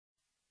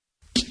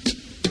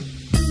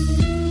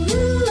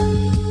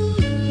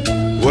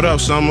What up,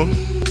 Summer?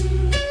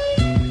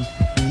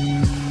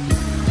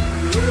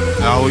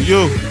 How are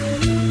you?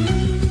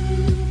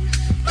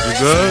 You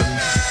good?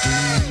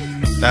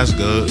 That's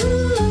good.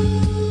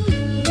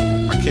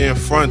 I can't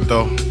front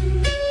though.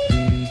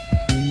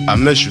 I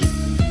miss you.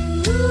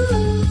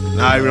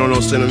 Not even on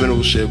no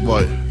sentimental shit,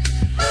 but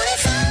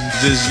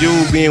just you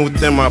being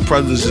within my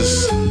presence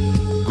is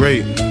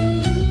great.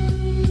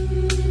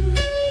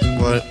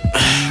 But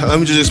let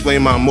me just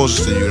explain my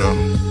emotions to you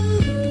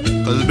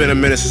though, cause it's been a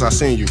minute since I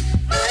seen you.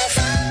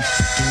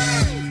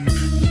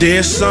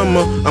 Dear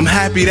Summer, I'm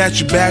happy that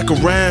you're back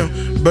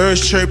around.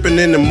 Birds chirping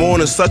in the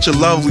morning, such a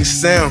lovely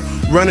sound.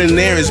 Running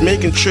errands,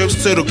 making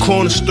trips to the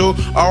corner store.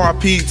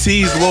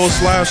 RIPT's,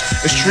 Lost Lives,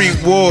 and Street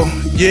War.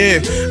 Yeah,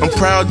 I'm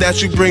proud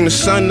that you bring the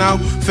sun out.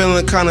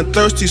 Feeling kinda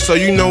thirsty, so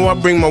you know I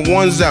bring my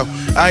ones out.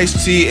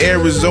 Iced tea,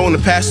 Arizona,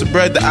 pass the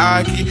bread to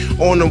Aki.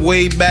 On the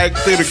way back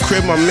to the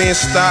crib, my man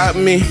stopped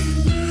me.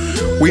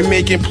 We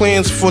making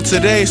plans for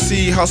today.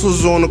 See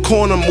hustles on the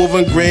corner,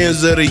 moving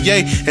grands of the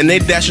yay. And they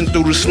dashing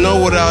through the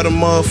snow without a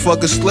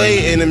motherfucking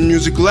sleigh. And the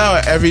music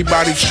loud,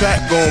 everybody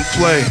track gon'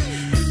 play.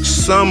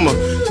 Summer,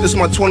 this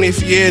my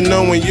 20th year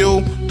knowing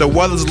you. The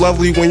weather's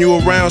lovely when you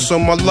around, so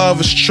my love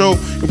is true.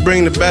 You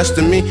bring the best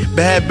of me.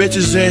 Bad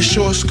bitches and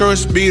short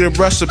skirts be the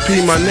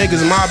recipe. My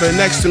niggas mobbing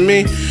next to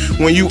me.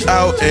 When you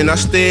out and I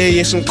stay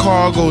in some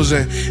cargos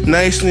and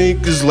nice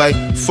sneakers like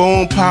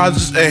phone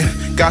posits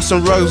and got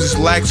some rugs just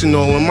laxing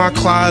all in my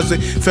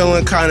closet.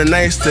 Feeling kinda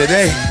nice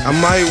today. I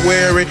might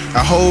wear it.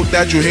 I hope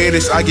that you hear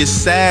this. I get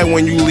sad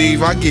when you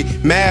leave. I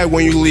get mad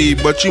when you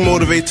leave. But you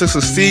motivate to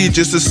succeed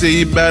just to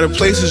see better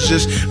places.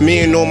 Just me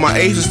and all my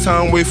aces.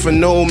 Time wait for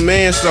no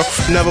man, so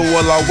never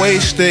will I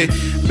waste it.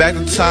 Back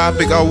to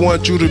topic, I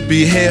want you to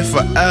be here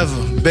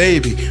forever.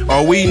 Baby,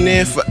 are we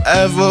near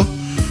forever?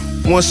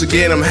 Once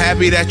again, I'm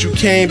happy that you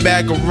came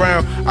back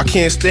around. I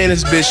can't stand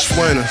this bitch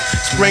winter.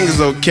 Spring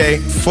is okay,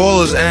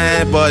 fall is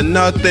but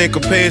nothing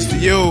compares to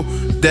you.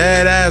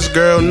 Dead ass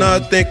girl,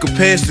 nothing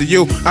compares to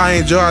you. I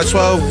enjoy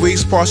 12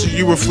 weeks, parts of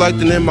you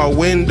reflecting in my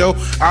window.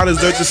 I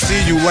deserve to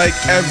see you like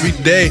every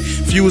day.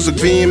 If you was a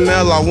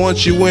female, I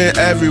want you in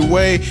every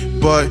way.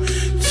 But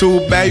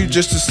too bad you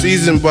just a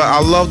season. But I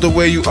love the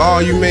way you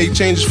are, you make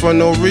changes for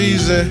no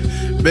reason.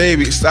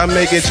 Baby, stop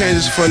making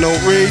changes for no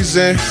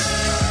reason.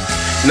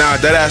 Nah,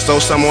 that ass though,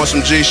 something on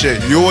some G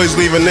shit. You always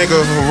leave a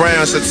nigga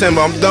around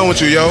September. I'm done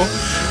with you, yo.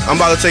 I'm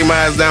about to take my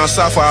ass down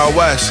south or out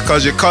west.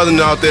 Cause your cousin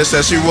out there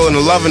said she willing to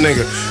love a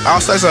nigga. I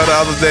was texting her the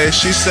other day,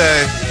 she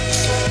said,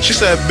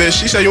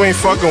 bitch, she said you ain't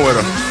fucking with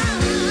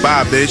her.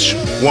 Bye, bitch.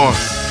 One.